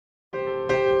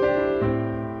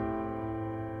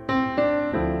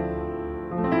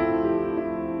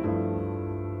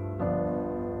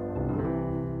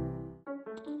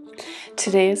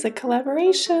Today is a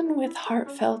collaboration with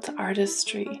Heartfelt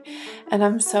Artistry, and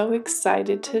I'm so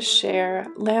excited to share.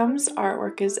 Lamb's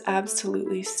artwork is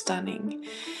absolutely stunning,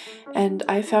 and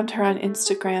I found her on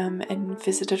Instagram and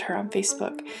visited her on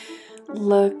Facebook.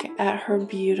 Look at her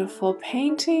beautiful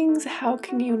paintings. How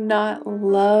can you not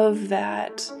love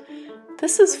that?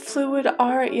 This is fluid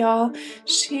art, y'all.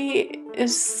 She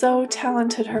is so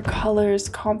talented. Her colors,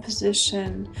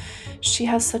 composition. She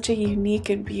has such a unique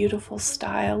and beautiful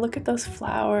style. Look at those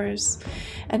flowers.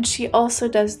 And she also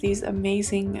does these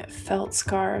amazing felt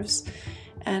scarves.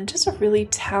 And just a really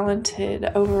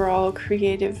talented, overall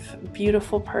creative,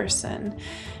 beautiful person.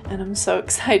 And I'm so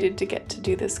excited to get to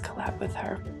do this collab with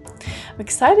her. I'm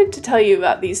excited to tell you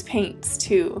about these paints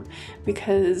too,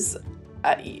 because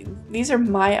these are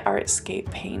My Artscape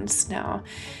paints now.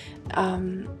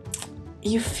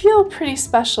 You feel pretty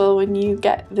special when you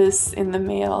get this in the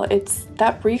mail. It's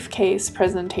that briefcase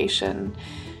presentation.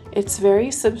 It's very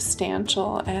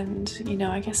substantial, and you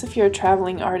know, I guess if you're a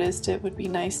traveling artist, it would be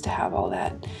nice to have all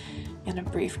that in a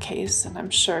briefcase, and I'm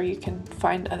sure you can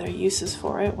find other uses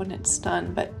for it when it's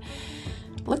done. But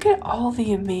look at all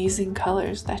the amazing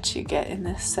colors that you get in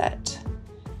this set.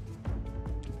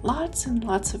 Lots and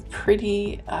lots of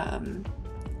pretty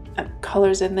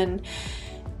colors, and then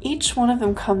each one of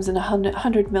them comes in a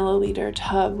 100 milliliter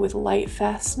tub with light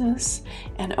fastness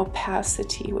and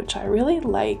opacity, which I really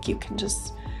like. You can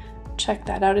just check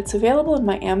that out. It's available in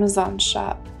my Amazon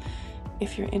shop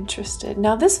if you're interested.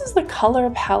 Now, this is the color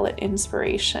palette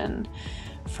inspiration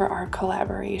for our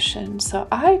collaboration, so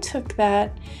I took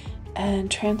that and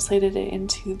translated it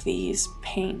into these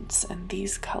paints and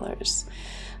these colors.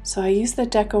 So I used the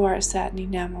DecoArt satin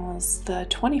enamels, the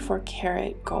 24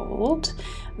 karat gold,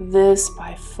 this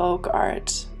by Folk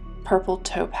Art, purple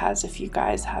topaz. If you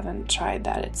guys haven't tried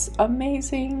that, it's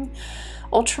amazing.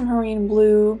 Ultramarine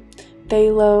blue,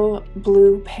 phthalo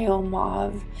blue pale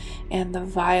mauve, and the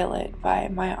violet by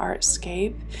My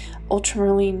Artscape,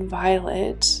 ultramarine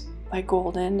violet by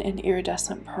Golden and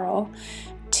iridescent pearl,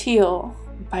 teal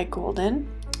by Golden,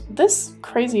 this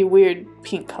crazy weird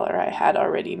pink color I had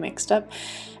already mixed up,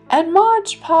 and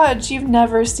Mod Podge. You've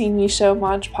never seen me show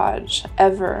Mod Podge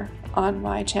ever on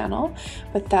my channel,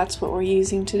 but that's what we're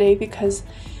using today because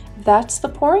that's the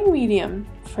pouring medium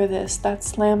for this.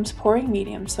 That's Lamb's pouring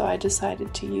medium, so I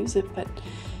decided to use it. But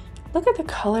look at the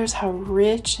colors, how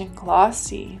rich and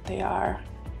glossy they are.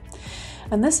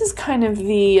 And this is kind of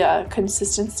the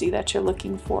consistency that you're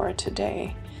looking for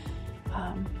today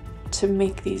to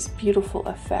make these beautiful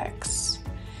effects.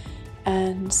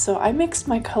 And so I mixed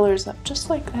my colors up just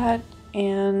like that,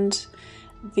 and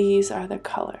these are the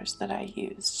colors that I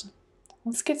used.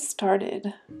 Let's get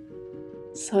started.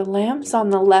 So Lamb's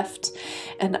on the left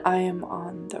and I am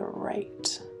on the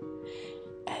right.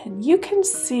 And you can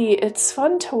see it's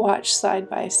fun to watch side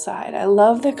by side. I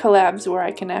love the collabs where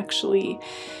I can actually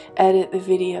edit the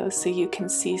video so you can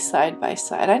see side by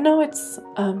side. I know it's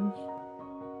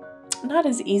not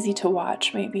as easy to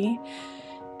watch maybe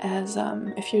as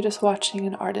if you're just watching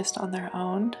an artist on their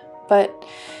own, but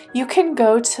you can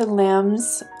go to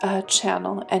Lamb's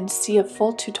channel and see a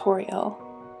full tutorial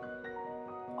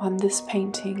on this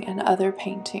painting and other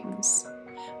paintings.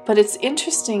 But it's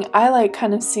interesting, I like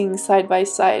kind of seeing side by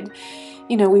side.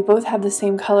 You know, we both have the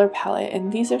same color palette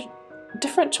and these are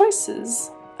different choices.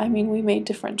 I mean, we made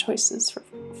different choices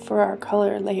for our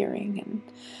color layering, and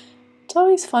it's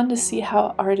always fun to see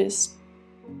how artists'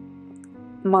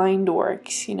 mind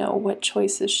works, you know, what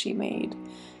choices she made.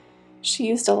 She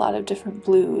used a lot of different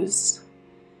blues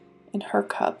in her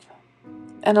cup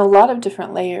and a lot of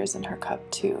different layers in her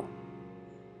cup too,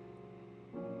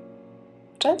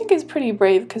 which I think is pretty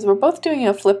brave because we're both doing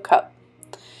a flip cup.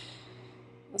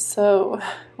 So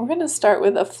we're going to start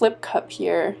with a flip cup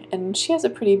here, and she has a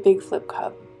pretty big flip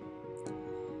cup.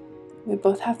 We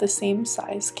both have the same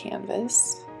size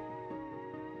canvas.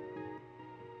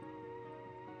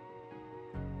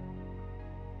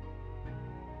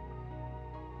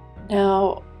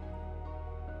 Now,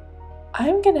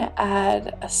 I'm going to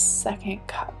add a second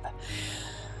cup.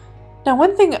 Now,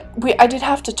 one thing, I did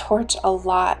have to torch a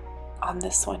lot on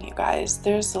this one, you guys.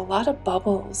 There's a lot of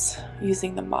bubbles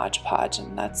using the Mod Podge,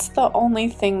 and that's the only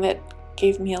thing that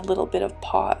gave me a little bit of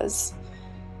pause.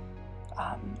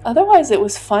 Otherwise, it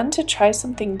was fun to try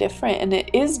something different, and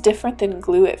it is different than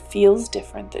glue. It feels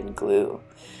different than glue.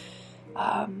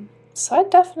 So I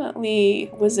definitely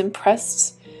was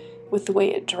impressed with the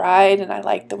way it dried, and I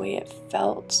liked the way it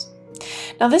felt.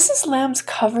 Now, this is Lamb's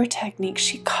cover technique.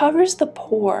 She covers the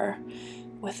pour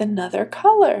with another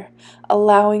color,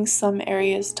 allowing some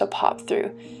areas to pop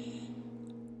through.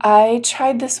 I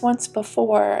tried this once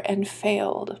before and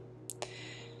failed.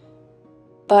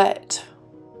 But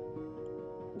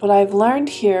what I've learned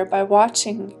here by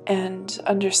watching and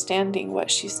understanding what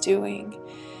she's doing,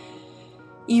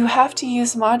 you have to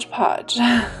use Mod Podge.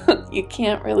 You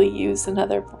can't really use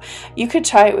another. You could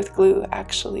try it with glue,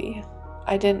 actually.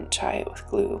 I didn't try it with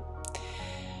glue.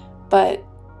 But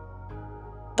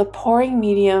the pouring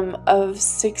medium of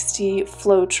 60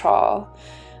 Floetrol,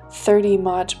 30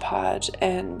 Mod Podge,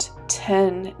 and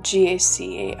 10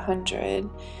 GAC 800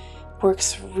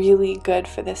 works really good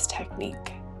for this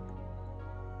technique.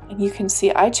 And you can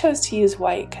see I chose to use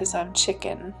white because I'm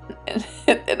chicken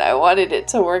and I wanted it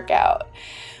to work out.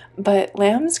 But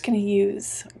Lamb's going to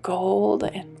use gold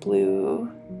and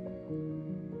blue.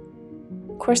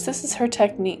 Of course, this is her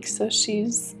technique, so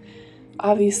she's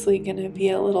obviously going to be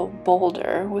a little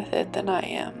bolder with it than I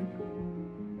am.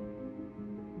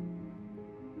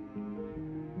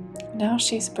 Now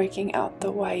she's breaking out the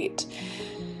white.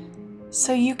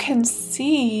 So you can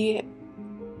see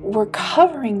we're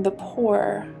covering the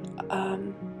pour,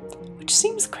 which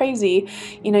seems crazy.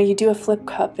 You know, you do a flip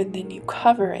cup and then you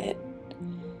cover it.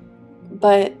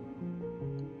 But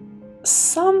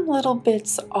some little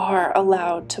bits are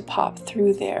allowed to pop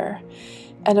through there.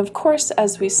 And of course,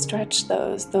 as we stretch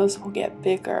those will get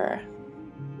bigger.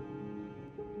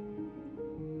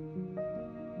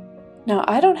 Now,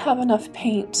 I don't have enough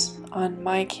paint on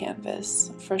my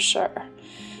canvas for sure.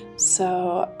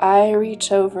 So I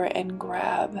reach over and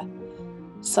grab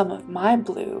some of my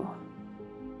blue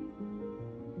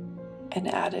and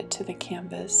add it to the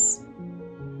canvas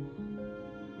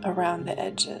around the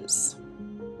edges.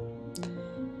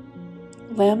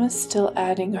 Lamb is still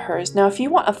adding hers. Now, if you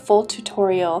want a full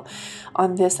tutorial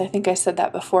on this, I think I said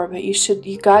that before, but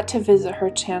you got to visit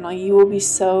her channel. You will be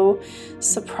so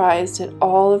surprised at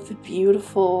all of the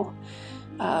beautiful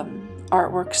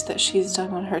artworks that she's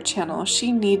done on her channel.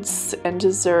 She needs and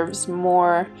deserves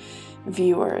more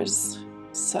viewers.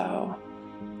 So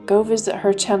go visit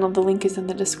her channel. The link is in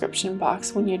the description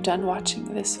box when you're done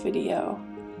watching this video.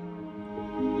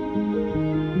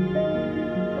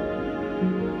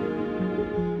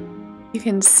 You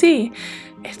can see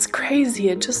it's crazy.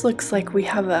 It just looks like we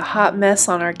have a hot mess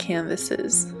on our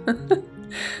canvases.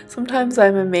 Sometimes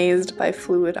I'm amazed by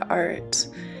fluid art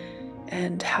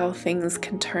and how things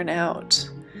can turn out.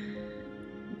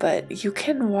 But you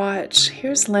can watch.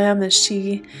 Here's Lamb as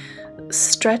she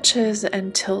stretches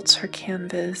and tilts her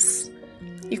canvas.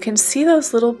 You can see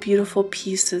those little beautiful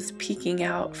pieces peeking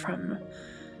out from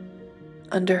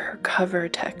under her cover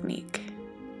technique.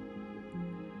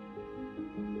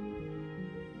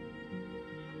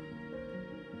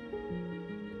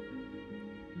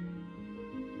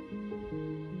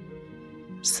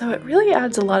 So it really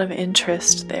adds a lot of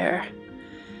interest there,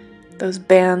 those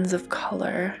bands of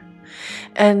color.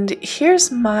 And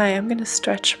here's I'm going to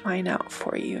stretch mine out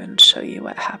for you and show you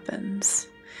what happens.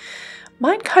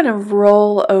 Mine kind of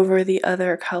roll over the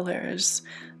other colors,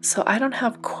 so I don't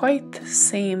have quite the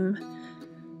same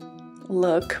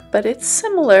look, but it's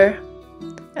similar.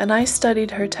 And I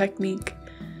studied her technique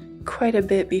quite a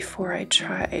bit before I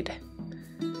tried.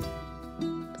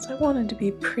 So I wanted to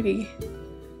be pretty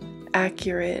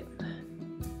accurate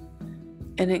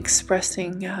in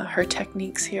expressing her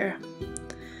techniques here.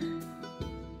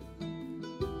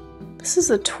 This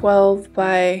is a 12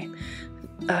 by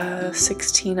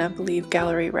 16, I believe,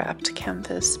 gallery wrapped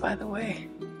canvas, by the way.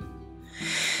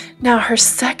 Now, her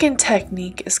second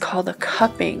technique is called a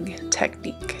cupping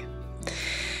technique.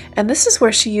 And this is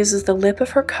where she uses the lip of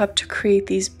her cup to create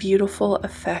these beautiful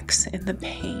effects in the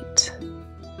paint.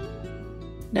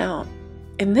 Now,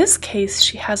 in this case,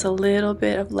 she has a little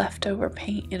bit of leftover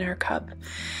paint in her cup.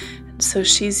 And so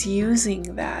she's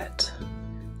using that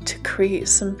to create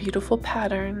some beautiful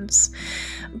patterns.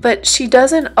 But she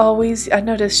doesn't always, I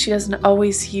noticed she doesn't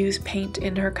always use paint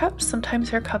in her cup. Sometimes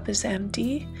her cup is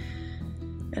empty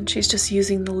and she's just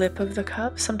using the lip of the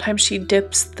cup. Sometimes she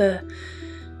dips the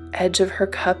edge of her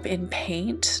cup in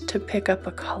paint to pick up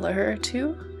a color or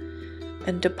two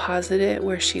and deposit it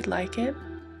where she'd like it.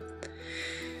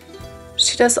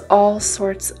 She does all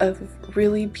sorts of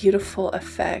really beautiful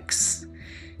effects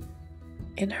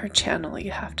in her channel. You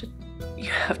have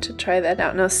to try that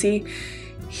out. Now see,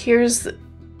 here's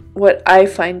what I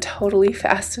find totally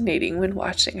fascinating when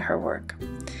watching her work.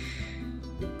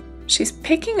 She's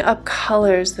picking up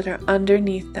colors that are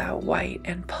underneath that white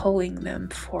and pulling them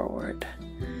forward.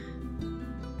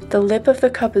 The lip of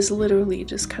the cup is literally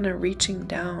just kind of reaching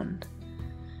down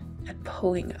and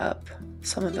pulling up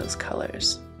some of those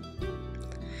colors.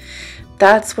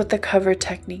 That's what the cover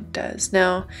technique does.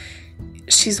 Now,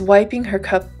 she's wiping her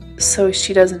cup so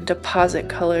she doesn't deposit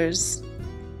colors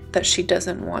that she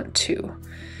doesn't want to.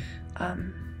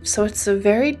 So it's a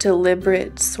very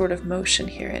deliberate sort of motion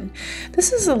here, and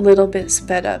this is a little bit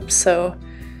sped up, so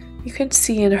you can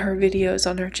see in her videos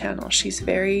on her channel she's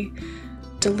very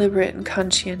deliberate and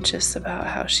conscientious about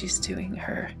how she's doing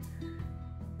her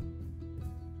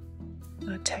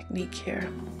technique here.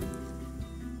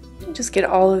 You just get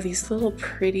all of these little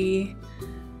pretty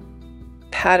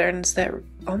patterns that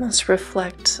almost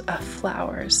reflect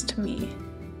flowers to me.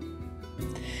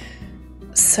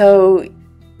 So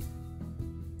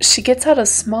she gets out a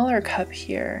smaller cup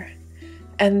here,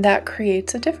 and that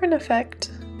creates a different effect.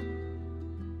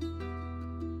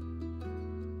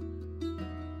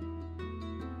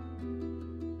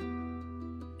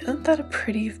 Isn't that a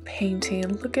pretty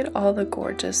painting? Look at all the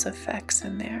gorgeous effects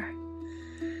in there.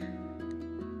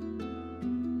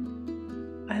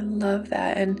 I love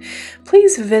that. And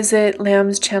please visit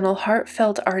Lamb's channel,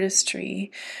 Heartfelt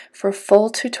Artistry, for full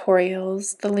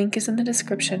tutorials. The link is in the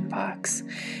description box.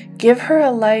 Give her a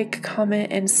like,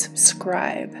 comment, and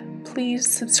subscribe. Please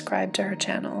subscribe to her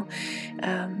channel.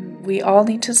 We all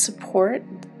need to support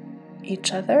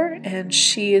each other, and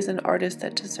she is an artist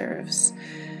that deserves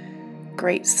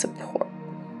great support.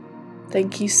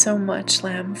 Thank you so much,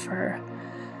 Lamb, for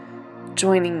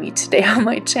joining me today on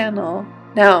my channel.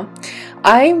 Now,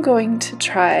 I'm going to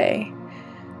try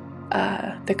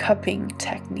the cupping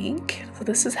technique. So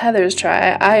this is Heather's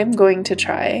try. I'm going to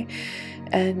try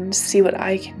and see what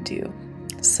I can do.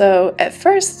 So at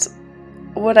first,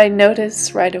 what I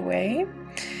notice right away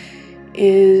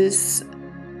is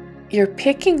you're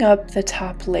picking up the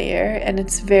top layer, and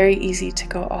it's very easy to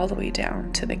go all the way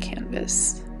down to the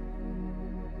canvas.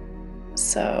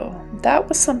 So that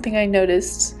was something I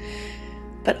noticed,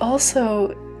 but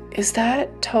also, is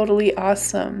that totally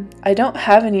awesome? I don't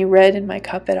have any red in my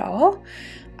cup at all.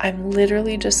 I'm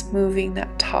literally just moving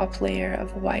that top layer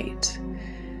of white.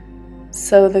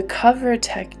 So the cover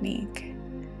technique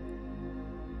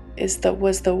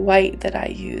was the white that I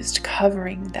used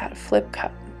covering that flip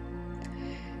cup.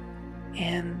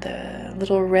 And the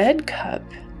little red cup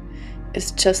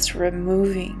is just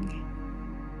removing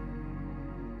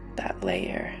that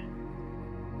layer.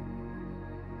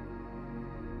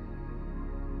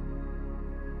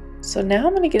 So now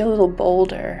I'm going to get a little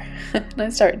bolder and I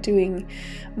start doing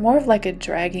more of like a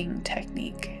dragging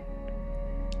technique.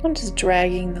 I'm just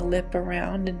dragging the lip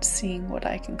around and seeing what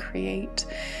I can create.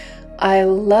 I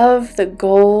love the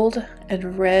gold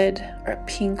and red or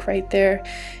pink right there.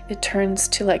 It turns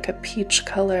to like a peach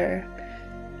color.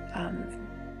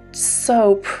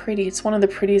 So pretty. It's one of the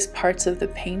prettiest parts of the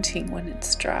painting when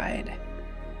it's dried.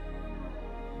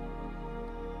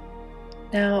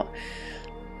 Now,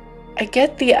 I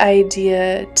get the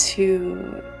idea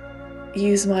to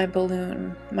use my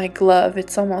balloon, my glove.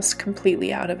 It's almost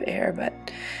completely out of air, but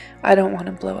I don't want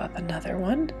to blow up another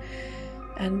one.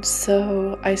 And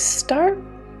so I start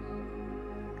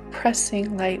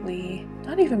pressing lightly,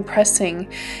 not even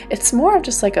pressing, it's more of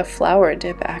just like a flower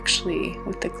dip actually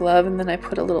with the glove, and then I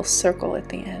put a little circle at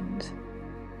the end.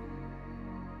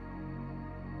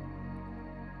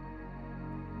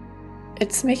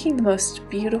 It's making the most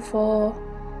beautiful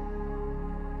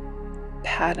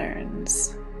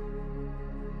patterns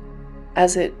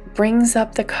as it brings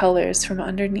up the colors from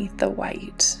underneath the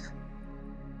white.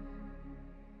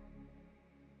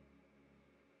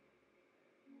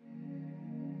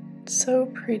 So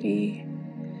pretty.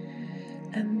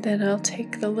 And then I'll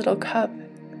take the little cup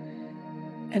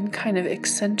and kind of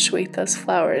accentuate those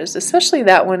flowers, especially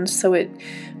that one, so it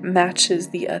matches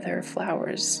the other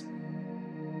flowers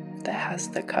that has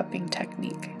the cupping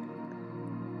technique.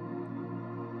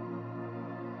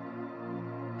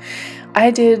 I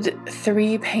did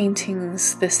 3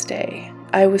 paintings this day.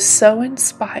 I was so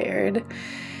inspired,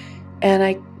 and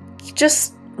I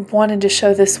just wanted to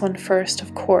show this one first,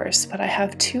 of course, but I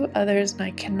have 2 others and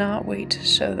I cannot wait to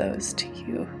show those to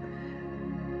you.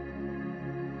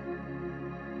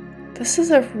 This is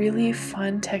a really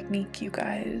fun technique, you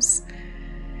guys.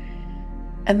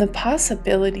 And the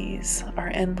possibilities are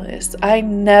endless. I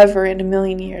never in a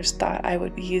million years thought I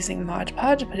would be using Mod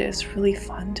Podge, but it was really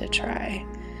fun to try.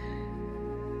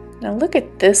 Now look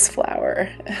at this flower.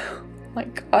 Oh my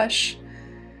gosh.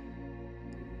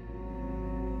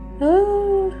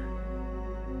 Oh.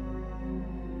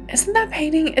 Isn't that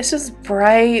painting? It's just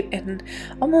bright and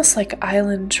almost like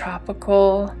island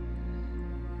tropical.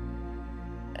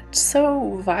 It's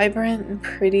so vibrant and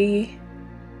pretty,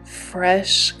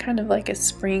 fresh, kind of like a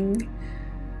spring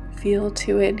feel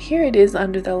to it. Here it is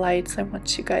under the lights. I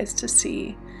want you guys to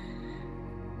see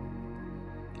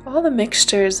all the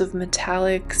mixtures of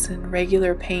metallics and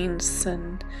regular paints,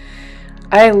 and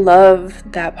I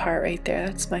love that part right there.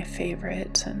 That's my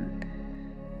favorite. And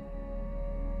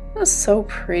That was so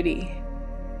pretty.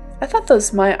 I thought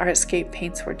those My Artscape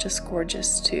paints were just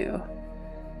gorgeous too.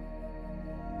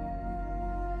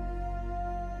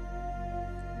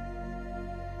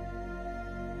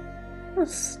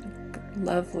 That's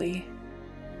lovely.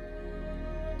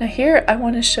 Now here I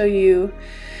want to show you,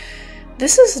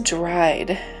 this is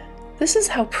dried. This is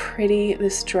how pretty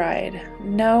this dried.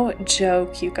 No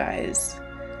joke, you guys.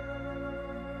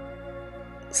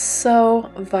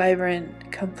 So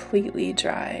vibrant, completely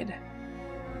dried.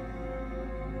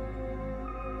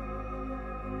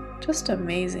 Just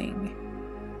amazing.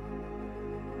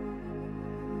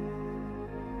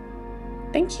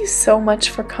 Thank you so much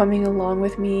for coming along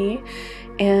with me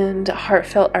and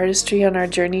Heartfelt Artistry on our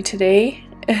journey today.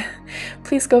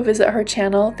 Please go visit her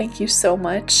channel. Thank you so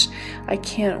much. I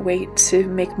can't wait to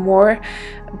make more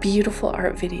beautiful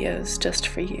art videos just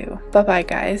for you. Bye-bye,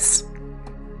 guys.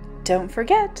 Don't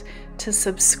forget to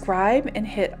subscribe and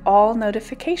hit all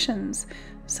notifications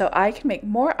so I can make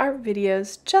more art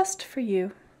videos just for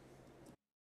you.